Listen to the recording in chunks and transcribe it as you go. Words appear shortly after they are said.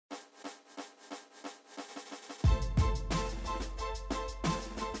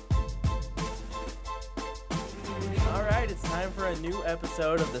it's time for a new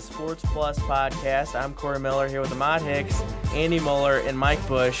episode of the Sports Plus podcast. I'm Corey Miller here with Ahmad Hicks, Andy Mueller, and Mike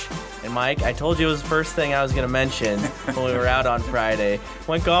Bush. And Mike, I told you it was the first thing I was going to mention when we were out on Friday.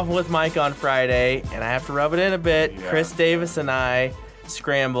 Went golfing with Mike on Friday, and I have to rub it in a bit. Yeah. Chris Davis and I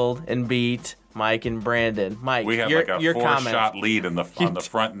scrambled and beat Mike and Brandon. Mike, we had your like a comment. 4-shot lead on the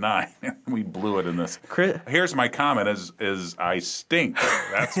front nine. We blew it in this. Here's my comment: is I stink.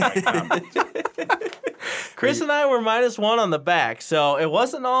 That's my comment. Chris and I were -1 on the back, so it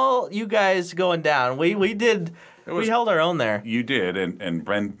wasn't all you guys going down. We held our own there. You did, and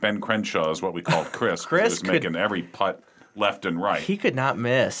Ben Crenshaw is what we called Chris. Chris was making every putt left and right. He could not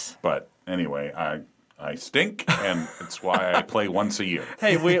miss. But anyway, I stink, and it's why I play once a year.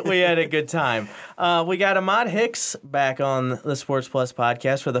 Hey, we had a good time. We got Ahmad Hicks back on the Sports Plus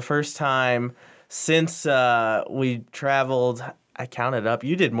podcast for the first time since we traveled. I counted up.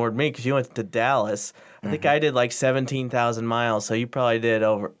 You did more than me because you went to Dallas. I think I did like 17,000 miles, so you probably did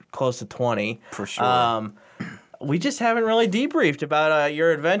over close to 20. For sure. We just haven't really debriefed about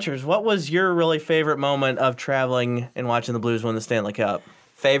your adventures. What was your really favorite moment of traveling and watching the Blues win the Stanley Cup?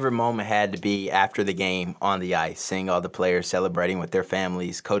 Favorite moment had to be after the game on the ice, seeing all the players celebrating with their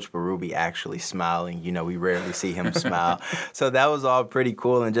families, Coach Berube actually smiling. You know, we rarely see him smile. So that was all pretty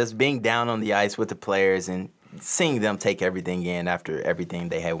cool, and just being down on the ice with the players and seeing them take everything in after everything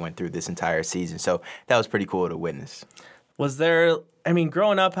they had went through this entire season. So that was pretty cool to witness. Was there,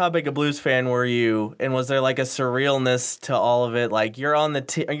 growing up, how big a Blues fan were you? And was there like a surrealness to all of it? Like you're on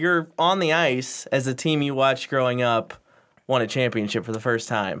the ice as a team you watched growing up won a championship for the first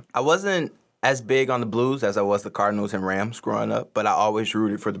time. I wasn't as big on the Blues as I was the Cardinals and Rams growing up, but I always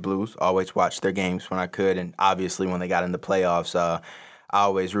rooted for the Blues, always watched their games when I could, and obviously when they got in the playoffs, I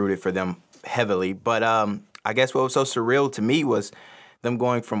always rooted for them heavily. But I guess what was so surreal to me was them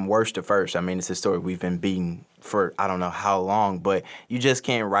going from worst to first. It's a story we've been beaten for I don't know how long, but you just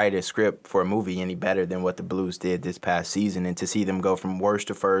can't write a script for a movie any better than what the Blues did this past season. And to see them go from worst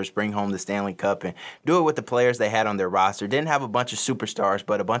to first, bring home the Stanley Cup, and do it with the players they had on their roster. Didn't have a bunch of superstars,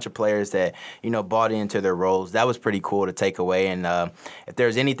 but a bunch of players that, bought into their roles. That was pretty cool to take away. And if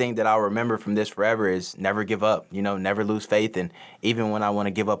there's anything that I'll remember from this forever is never give up, never lose faith. And even when I want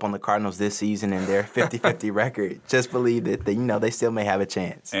to give up on the Cardinals this season and their 50-50 record, just believe that, they still may have a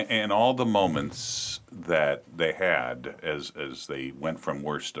chance. And all the moments that they had as they went from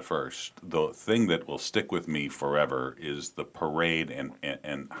worst to first, the thing that will stick with me forever is the parade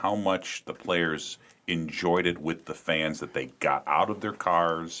and how much the players enjoyed it with the fans, that they got out of their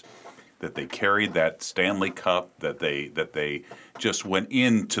cars, that they carried that Stanley Cup, that they just went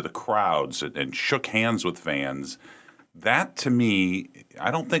into the crowds and shook hands with fans. That to me,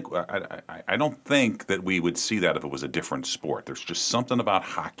 I don't think that we would see that if it was a different sport. There's just something about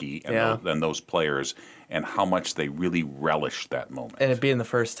hockey and those players and how much they really relished that moment. And it being the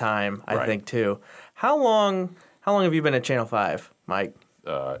first time, I think too. How long have you been at Channel 5, Mike?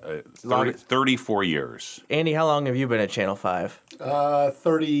 34 years. Andy, how long have you been at Channel 5?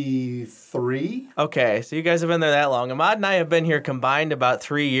 33. Okay, so you guys have been there that long. Ahmad and I have been here combined about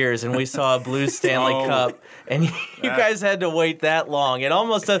 3 years, and we saw a Blues Stanley Cup, and you guys had to wait that long. It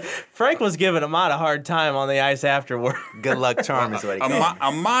almost Frank was giving Ahmad a hard time on the ice afterward. Good luck charm is what he called it.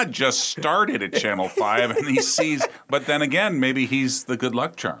 Ahmad just started at Channel 5, and he sees, but then again, maybe he's the good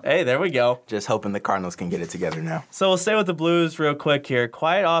luck charm. Hey, there we go. Just hoping the Cardinals can get it together now. So we'll stay with the Blues real quick here.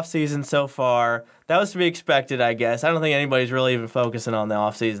 Quiet offseason so far. That was to be expected, I guess. I don't think anybody's really even focusing on the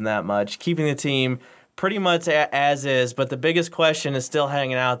offseason that much. Keeping the team pretty much as is, but the biggest question is still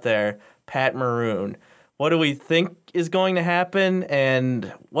hanging out there. Pat Maroon. What do we think is going to happen,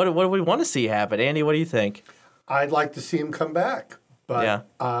 and what do we want to see happen? Andy, what do you think? I'd like to see him come back, but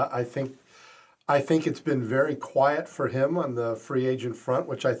I think it's been very quiet for him on the free agent front,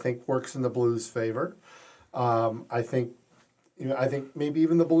 which I think works in the Blues' favor. I think maybe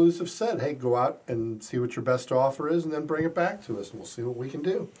even the Blues have said, hey, go out and see what your best offer is and then bring it back to us, and we'll see what we can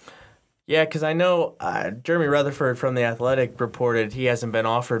do. Yeah, because I know Jeremy Rutherford from The Athletic reported he hasn't been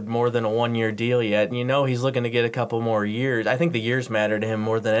offered more than a one-year deal yet. And he's looking to get a couple more years. I think the years matter to him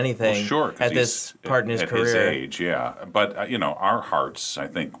more than anything at this part in his career. At his age, yeah. But, our hearts, I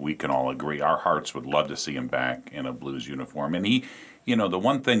think we can all agree, our hearts would love to see him back in a Blues uniform. And he, the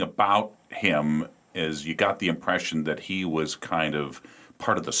one thing about him is you got the impression that he was kind of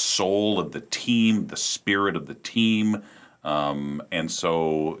part of the soul of the team, the spirit of the team. And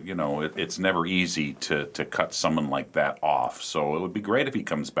so, it's never easy to cut someone like that off. So it would be great if he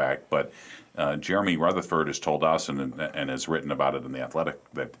comes back. But Jeremy Rutherford has told us and has written about it in The Athletic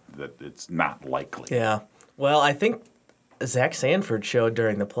that it's not likely. Yeah. Well, I think Zach Sanford showed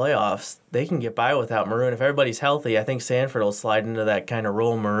during the playoffs they can get by without Maroon. If everybody's healthy, I think Sanford will slide into that kind of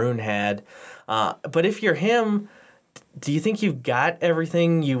role Maroon had. But if you're him, do you think you've got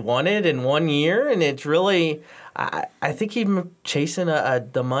everything you wanted in 1 year? And it's really, I think he's chasing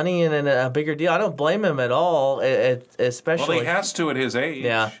the money and a bigger deal. I don't blame him at all, especially. Well, he has to at his age.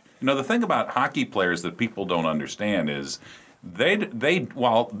 Yeah. The thing about hockey players that people don't understand is they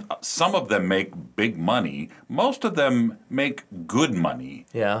while some of them make big money, most of them make good money.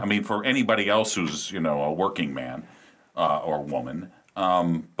 Yeah. I mean, for anybody else who's a working man or woman.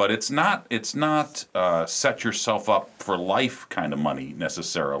 But it's not set yourself up for life kind of money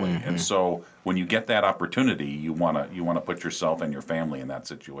necessarily. Mm-hmm. And so when you get that opportunity, you wanna put yourself and your family in that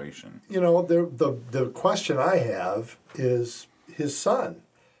situation. The question I have is his son.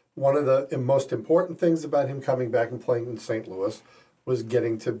 One of the most important things about him coming back and playing in St. Louis was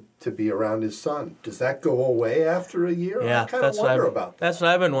getting to be around his son. Does that go away after a year? Yeah, I kind of wonder about that. That's what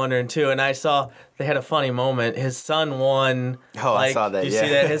I've been wondering too. And I saw they had a funny moment. His son won. I saw that. You see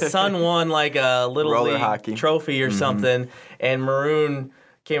that? His son won like a little roller league hockey trophy or something, and Maroon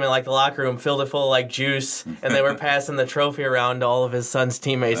came in like the locker room, filled it full of like juice, and they were passing the trophy around to all of his son's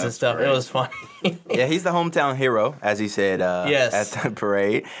teammates and stuff. Great. It was funny. Yeah, he's the hometown hero, as he said yes. at the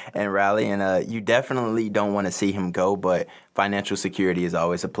parade and rally. And you definitely don't want to see him go, but financial security is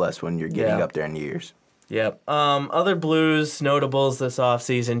always a plus when you're getting up there in years. Yep. Other Blues notables this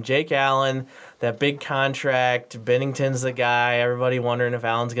offseason, Jake Allen, that big contract. Bennington's the guy. Everybody wondering if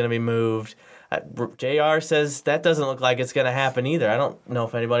Allen's going to be moved. JR says that doesn't look like it's going to happen either. I don't know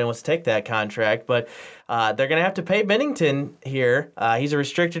if anybody wants to take that contract, but they're going to have to pay Bennington here. He's a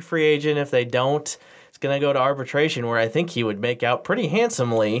restricted free agent. If they don't, it's going to go to arbitration, where I think he would make out pretty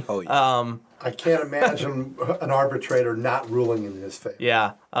handsomely. Oh, yeah. I can't imagine an arbitrator not ruling in his favor.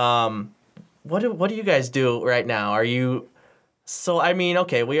 Yeah. What do you guys do right now? Are you... So, I mean,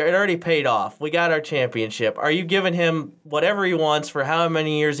 okay, it already paid off. We got our championship. Are you giving him whatever he wants for how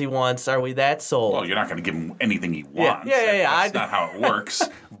many years he wants? Are we that sold? Well, you're not going to give him anything he wants. Yeah. That's not how it works.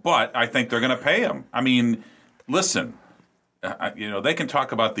 But I think they're going to pay him. I mean, listen, they can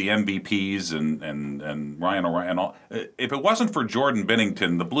talk about the MVPs and Ryan O'Reilly and all. If it wasn't for Jordan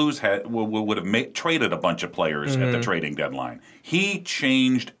Binnington, the Blues would have traded a bunch of players at the trading deadline. He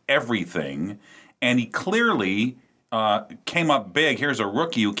changed everything, and he clearly... came up big. Here's a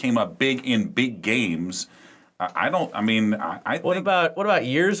rookie who came up big in big games. I think... What about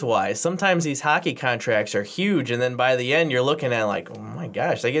years wise? Sometimes these hockey contracts are huge, and then by the end you're looking at like, oh my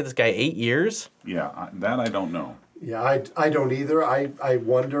gosh, they gave this guy 8 years. Yeah, that I don't know. Yeah, I don't either. I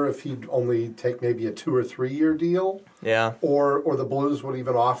wonder if he'd only take maybe a 2 or 3 year deal. Yeah. Or the Blues would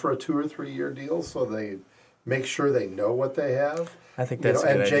even offer a 2 or 3 year deal, so they make sure they know what they have. I think that's a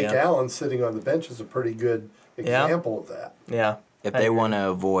good idea. And Jake Allen sitting on the bench is a pretty good example of that. Yeah. If they want to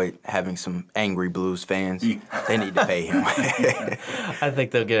avoid having some angry Blues fans, they need to pay him. I think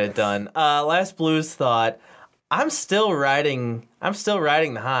they'll get it done. Last Blues thought, I'm still riding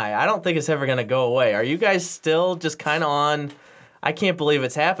the high. I don't think it's ever going to go away. Are you guys still just kind of on, I can't believe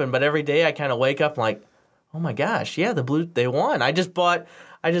it's happened, but every day I kind of wake up like, oh my gosh, yeah, the Blues, they won. I just bought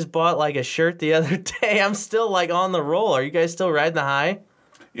like a shirt the other day. I'm still like on the roll. Are you guys still riding the high?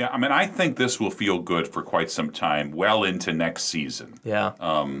 Yeah, I mean, I think this will feel good for quite some time, well into next season. Yeah.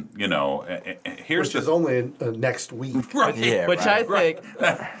 Which is only next week. Right. Yeah, which right.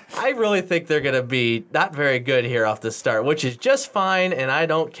 I really think they're going to be not very good here off the start, which is just fine, and I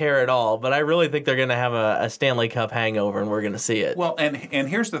don't care at all. But I really think they're going to have a Stanley Cup hangover, and we're going to see it. Well, and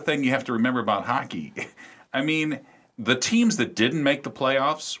here's the thing you have to remember about hockey. I mean... The teams that didn't make the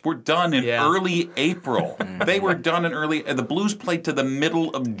playoffs were done in early April. They were done in the Blues played to the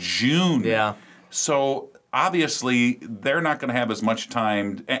middle of June. Yeah. So obviously they're not going to have as much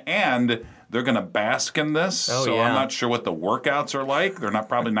time, and they're going to bask in this. I'm not sure what the workouts are like. They're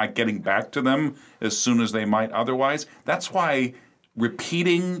probably not getting back to them as soon as they might otherwise. That's why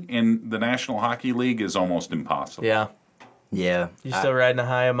repeating in the National Hockey League is almost impossible. Yeah. Yeah. You still riding a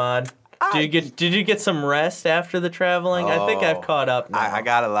high, Ahmad? Did you get some rest after the traveling? I think I've caught up now. I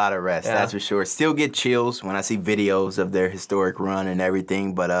got a lot of rest, that's for sure. Still get chills when I see videos of their historic run and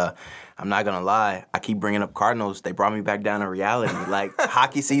everything, but I'm not going to lie. I keep bringing up Cardinals. They brought me back down to reality. Like,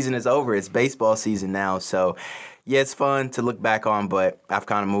 hockey season is over. It's baseball season now, so... Yeah, it's fun to look back on, but I've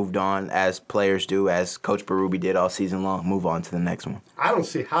kind of moved on as players do, as Coach Berube did all season long. Move on to the next one. I don't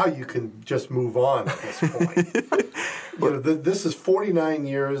see how you can just move on at this point. This is 49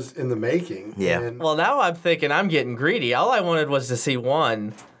 years in the making. Yeah. Well, now I'm thinking I'm getting greedy. All I wanted was to see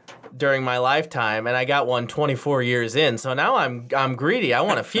one during my lifetime, and I got one 24 years in. So now I'm greedy. I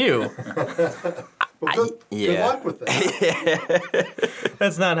want a few. Well, good luck with that.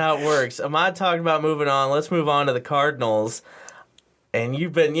 That's not how it works. Ahmad talked about moving on. Let's move on to the Cardinals. And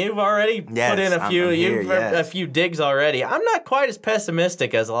you've already put in a few digs already. I'm not quite as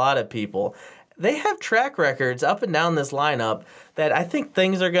pessimistic as a lot of people. They have track records up and down this lineup that I think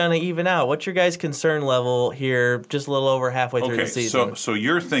things are going to even out. What's your guys' concern level here just a little over halfway through the season? So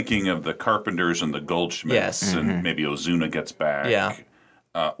you're thinking of the Carpenters and the Goldschmidts, yes. And maybe Ozuna gets back. Yeah.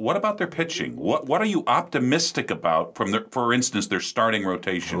 What about their pitching? What are you optimistic about from for instance, their starting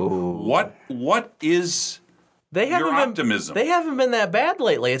rotation? Ooh. What is your optimism? They haven't been that bad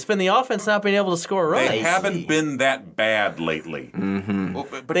lately. It's been the offense not being able to score runs. They haven't been that bad lately. Mm-hmm.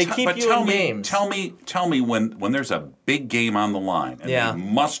 But they keep you in games. Tell me when there's a big game on the line and they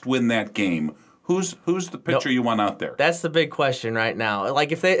must win that game. Who's the pitcher you want out there? That's the big question right now.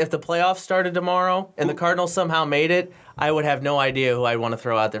 Like if the playoffs started tomorrow and the Cardinals somehow made it, I would have no idea who I'd want to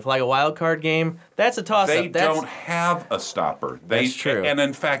throw out there for like a wild card game. That's a toss-up. They don't have a stopper. That's true. And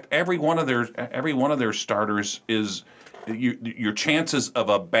in fact, every one of their starters is your chances of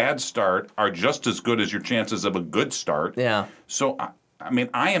a bad start are just as good as your chances of a good start. Yeah. So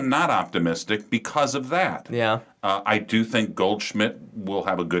I am not optimistic because of that. Yeah. I do think Goldschmidt will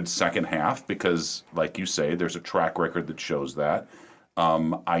have a good second half because, like you say, there's a track record that shows that.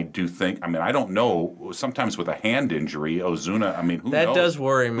 I do think. I don't know. Sometimes with a hand injury, Ozuna. Who knows? That does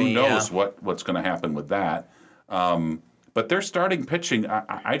worry me. Who knows what's going to happen with that? But their starting pitching,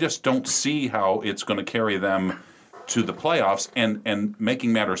 I just don't see how it's going to carry them to the playoffs. And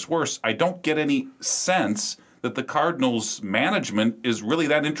making matters worse, I don't get any sense that the Cardinals management is really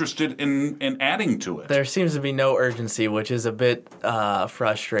that interested in adding to it. There seems to be no urgency, which is a bit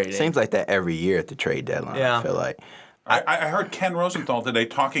frustrating. Seems like that every year at the trade deadline, yeah. I feel like. I heard Ken Rosenthal today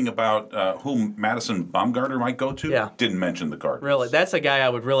talking about who Madison Bumgarner might go to. Yeah. Didn't mention the Cardinals. Really? That's a guy I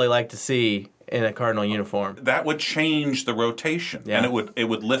would really like to see in a Cardinal uniform. That would change the rotation, and it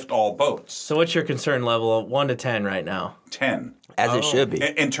would lift all boats. So what's your concern level of 1 to 10 right now? 10. As it should be.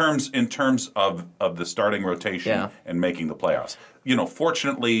 In terms of the starting rotation and making the playoffs.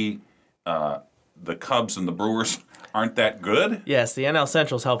 Fortunately, the Cubs and the Brewers aren't that good. Yes, the NL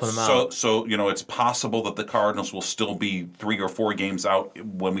Central's helping them out. So it's possible that the Cardinals will still be 3 or 4 games out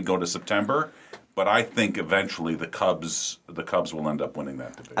when we go to September. But I think eventually the Cubs will end up winning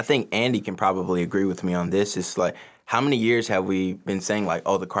that division. I think Andy can probably agree with me on this. It's like, how many years have we been saying, like,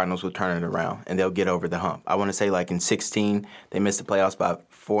 the Cardinals will turn it around and they'll get over the hump? I want to say, like, in 2016, they missed the playoffs by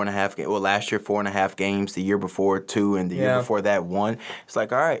 4.5 games. Well, last year, 4.5 games. The year before, 2. And the year before that, 1. It's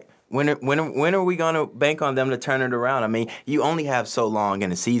like, all right. When are we going to bank on them to turn it around? You only have so long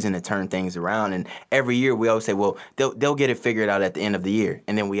in a season to turn things around, and every year we always say, well, they'll get it figured out at the end of the year,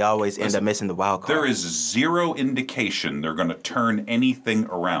 and then we always end up missing the wild card. There is zero indication they're going to turn anything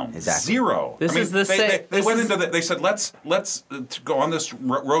around. Exactly. Zero. They went into they said let's go on this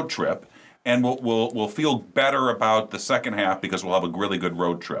road trip, and we'll feel better about the second half because we'll have a really good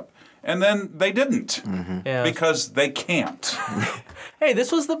road trip. And then they didn't because they can't. Hey,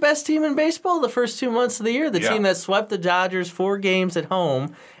 this was the best team in baseball the first 2 months of the year. The team that swept the Dodgers 4 games at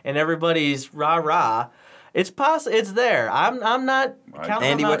home, and everybody's rah-rah. It's possible. It's there. I'm not counting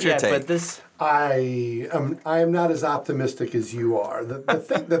Andy, them out what's your yet, take? but this. I am not as optimistic as you are.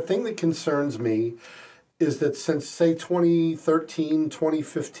 The thing that concerns me is that since, say, 2013,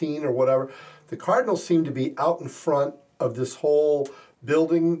 2015 or whatever, the Cardinals seem to be out in front of this whole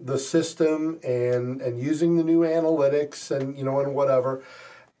building the system and using the new analytics and and whatever.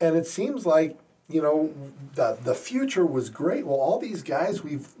 And it seems like, the future was great. Well, all these guys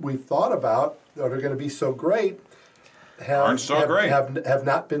we've thought about that are going to be so great have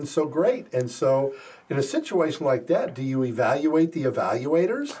not been so great. And so in a situation like that, do you evaluate the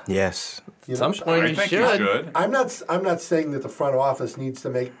evaluators? Yes. At some point I think you should. I'm not saying that the front office needs to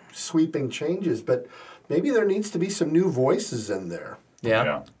make sweeping changes, but maybe there needs to be some new voices in there.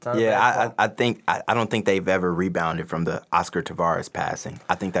 Yeah. I think I don't think they've ever rebounded from the Oscar Tavares passing.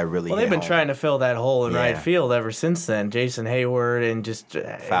 I think that really. Well, they've been trying to fill that hole in right field ever since then. Jason Hayward and just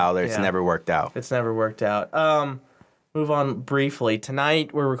Fowler. It's never worked out. It's never worked out. Move on briefly.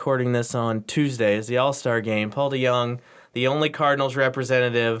 Tonight we're recording this on Tuesday. Is the All-Star game. Paul DeJong, the only Cardinals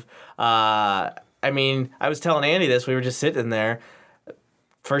representative. I was telling Andy this. We were just sitting there.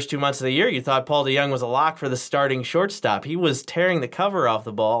 First 2 months of the year, you thought Paul DeJong was a lock for the starting shortstop. He was tearing the cover off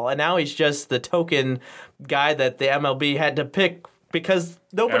the ball, and now he's just the token guy that the MLB had to pick because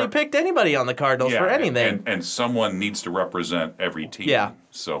nobody picked anybody on the Cardinals for anything. And someone needs to represent every team. Yeah.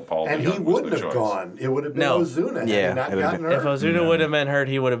 So Paul And DeJong he was wouldn't the have choice. gone. It would have been No. Ozuna had Yeah, he not it would've gotten been- If hurt. Ozuna would have been hurt,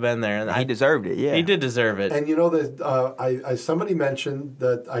 he would have been there. And He deserved it, yeah. He did deserve it. And you know that I somebody mentioned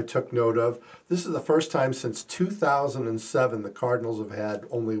that I took note of. This is the first time since 2007 the Cardinals have had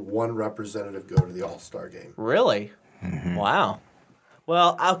only one representative go to the All-Star game. Really? Wow.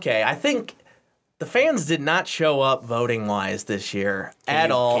 Well, okay. I think the fans did not show up voting-wise this year at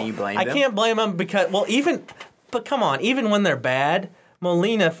all. Can you blame I them? can't blame them because, but come on, even when they're bad,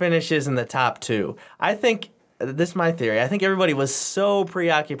 Molina finishes in the top 2. I think, this is my theory, I think everybody was so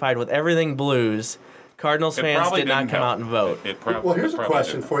preoccupied with everything Blues, Cardinals It fans probably did not didn't come help. out and vote. Well, here's a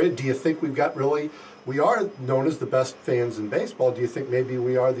question didn't. for you. Do you think we've got we are known as the best fans in baseball. Do you think maybe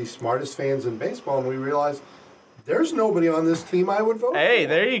we are the smartest fans in baseball and we realize there's nobody on this team I would vote Hey, for?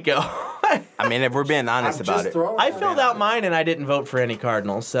 there you go. I mean, if we're being honest I'm about just it. throwing I that filled out out mine and I didn't vote for any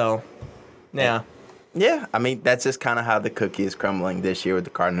Cardinals, so yeah. Yeah, I mean, that's just kind of how the cookie is crumbling this year with the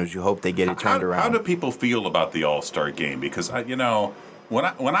Cardinals. You hope they get it turned around. How do people feel about the All-Star game? Because when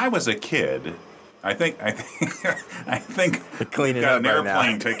I was a kid, I think Clean it got up an right now.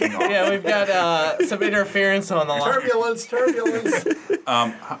 airplane taking off. Yeah, we've got some interference on the line. Turbulence.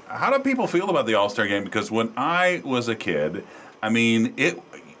 How do people feel about the All-Star game? Because when I was a kid, I mean, it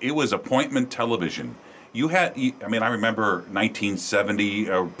was appointment television. I remember 1970,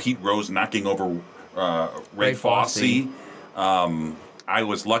 Pete Rose knocking over Ray Fosse. I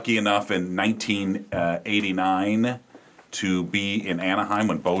was lucky enough in 1989 to be in Anaheim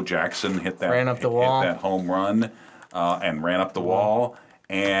when Bo Jackson hit that home run and ran up the wall.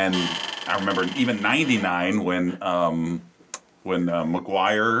 And I remember even 99 when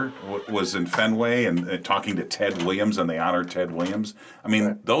McGuire was in Fenway and talking to Ted Williams, and they honored Ted Williams. I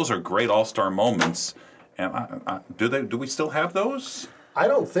mean, those are great All-Star moments. And do we still have those? I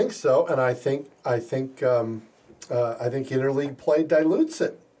don't think so, and I think interleague play dilutes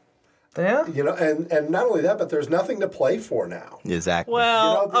it. Yeah. And not only that, but there's nothing to play for now. Exactly.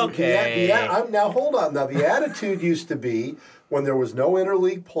 Well, okay. Now hold on. Now the attitude used to be when there was no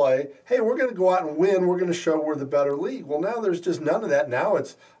interleague play, hey, we're going to go out and win. We're going to show we're the better league. Well, now there's just none of that. Now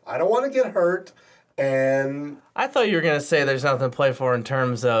it's I don't want to get hurt, and I thought you were going to say there's nothing to play for in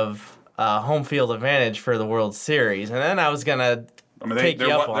terms of home field advantage for the World Series, and then I was going to take you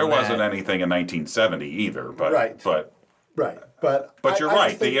up on that. There wasn't anything in 1970 either, but Right. But you're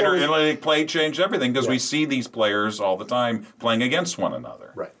right. The interleague play changed everything because we see these players all the time playing against one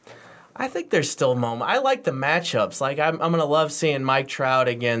another. Right. I think there's still a moment. I like the matchups. Like I'm going to love seeing Mike Trout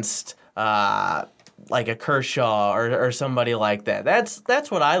against like a Kershaw or somebody like that.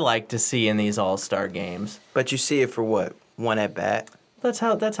 That's what I like to see in these All-Star games. But you see it for what? One at bat? That's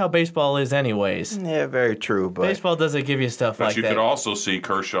how baseball is anyways. Yeah, very true. But Baseball doesn't give you stuff But like you that. could also see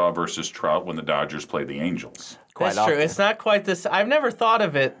Kershaw versus Trout when the Dodgers play the Angels. quite That's true. often. It's not quite this. I've never thought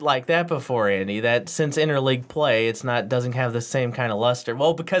of it like that before, Andy. That since interleague play, doesn't have the same kind of luster.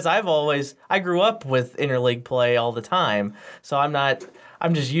 Well, because I grew up with interleague play all the time, so I'm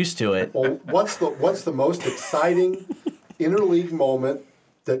just used to it. Well, what's the most exciting interleague moment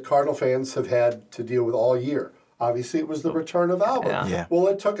that Cardinal fans have had to deal with all year? Obviously, it was the return of Albert. Yeah. Well,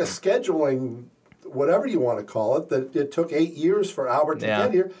 it took a scheduling, whatever you want to call it, that it took 8 years for Albert to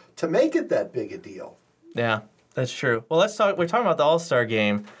get here to make it that big a deal. Yeah, that's true. Well, let's talk. We're talking about the All-Star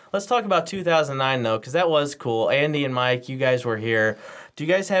game. Let's talk about 2009 though, because that was cool. Andy and Mike, you guys were here. Do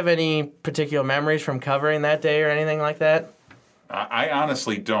you guys have any particular memories from covering that day or anything like that? I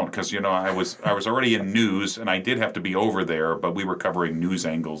honestly don't, because I was already in news, and I did have to be over there, but we were covering news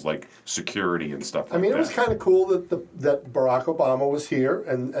angles like security and stuff like that. I mean, it was kind of cool that Barack Obama was here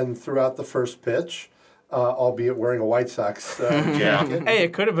and throughout the first pitch, albeit wearing a White Sox jacket. Hey,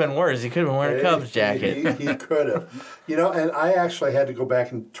 it could have been worse. He could have been wearing a Cubs jacket. He could have. And I actually had to go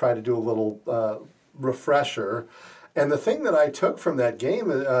back and try to do a little refresher. And the thing that I took from that game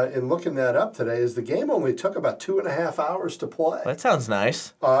in looking that up today is the game only took about 2.5 hours to play. That sounds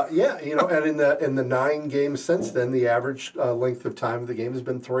nice. And in the 9 games since then, the average length of time of the game has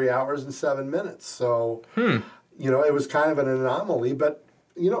been 3 hours and 7 minutes. So, it was kind of an anomaly, but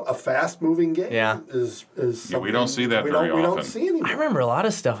a fast-moving game is something we don't see that very often. We don't see anymore. I remember a lot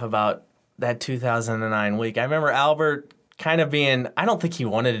of stuff about that 2009 week. I remember Albert kind of being, I don't think he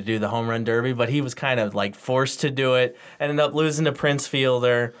wanted to do the home run derby, but he was kind of like forced to do it. Ended up losing to Prince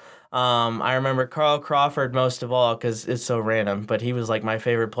Fielder. I remember Carl Crawford most of all because it's so random, but he was like my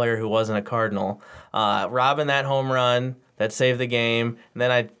favorite player who wasn't a Cardinal. Robbing that home run that saved the game. And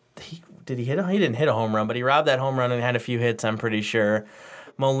then did he hit? He didn't hit a home run, but he robbed that home run and had a few hits, I'm pretty sure.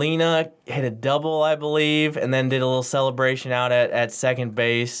 Molina hit a double, I believe, and then did a little celebration out at second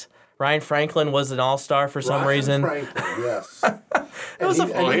base. Ryan Franklin was an all-star for some reason. Ryan Franklin, yes. It was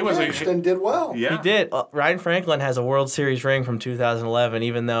and did well. Yeah. He did. Ryan Franklin has a World Series ring from 2011,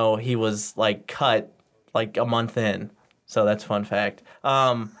 even though he was cut a month in. So that's a fun fact.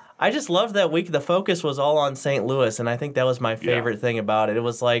 I just loved that week. The focus was all on St. Louis, and I think that was my favorite thing about it. It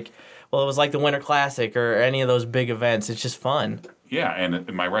was like the Winter Classic or any of those big events. It's just fun. Yeah,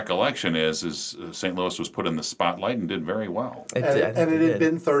 and my recollection is St. Louis was put in the spotlight and did very well. And it had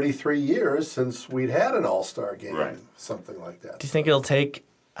been 33 years since we'd had an All-Star game, right. Something like that. Do you think it'll take?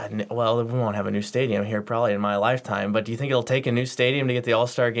 Well, we won't have a new stadium here probably in my lifetime, but do you think it'll take a new stadium to get the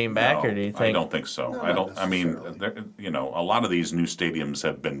All-Star game back, or do you think? I don't think so. No, I don't. I mean, necessarily. a lot of these new stadiums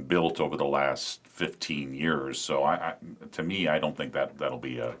have been built over the last 15 years. So, to me, I don't think that'll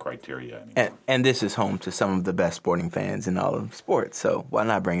be a criteria anymore. And this is home to some of the best sporting fans in all of sports. So why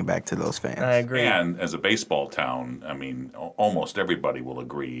not bring it back to those fans? I agree. And as a baseball town, I mean, almost everybody will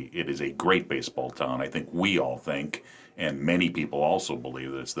agree it is a great baseball town. I think we all think. And many people also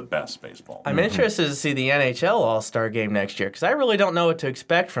believe that it's the best baseball. I'm interested to see the NHL All-Star Game next year because I really don't know what to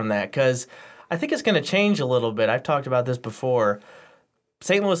expect from that because I think it's going to change a little bit. I've talked about this before.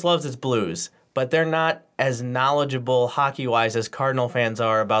 St. Louis loves its Blues, but they're not as knowledgeable hockey-wise as Cardinal fans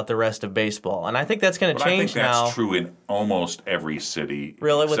are about the rest of baseball. And I think that's going to change now. I think that's true in almost every city.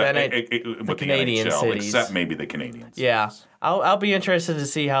 Really? With the Canadian NHL, cities. except maybe the Canadians. Yeah. I'll be interested to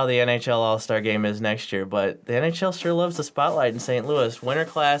see how the NHL All-Star Game is next year, but the NHL sure loves the spotlight in St. Louis. Winter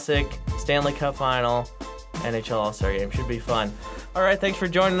Classic, Stanley Cup Final, NHL All-Star Game. Should be fun. All right, thanks for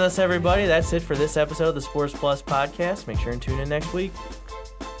joining us, everybody. That's it for this episode of the Sports Plus podcast. Make sure and tune in next week.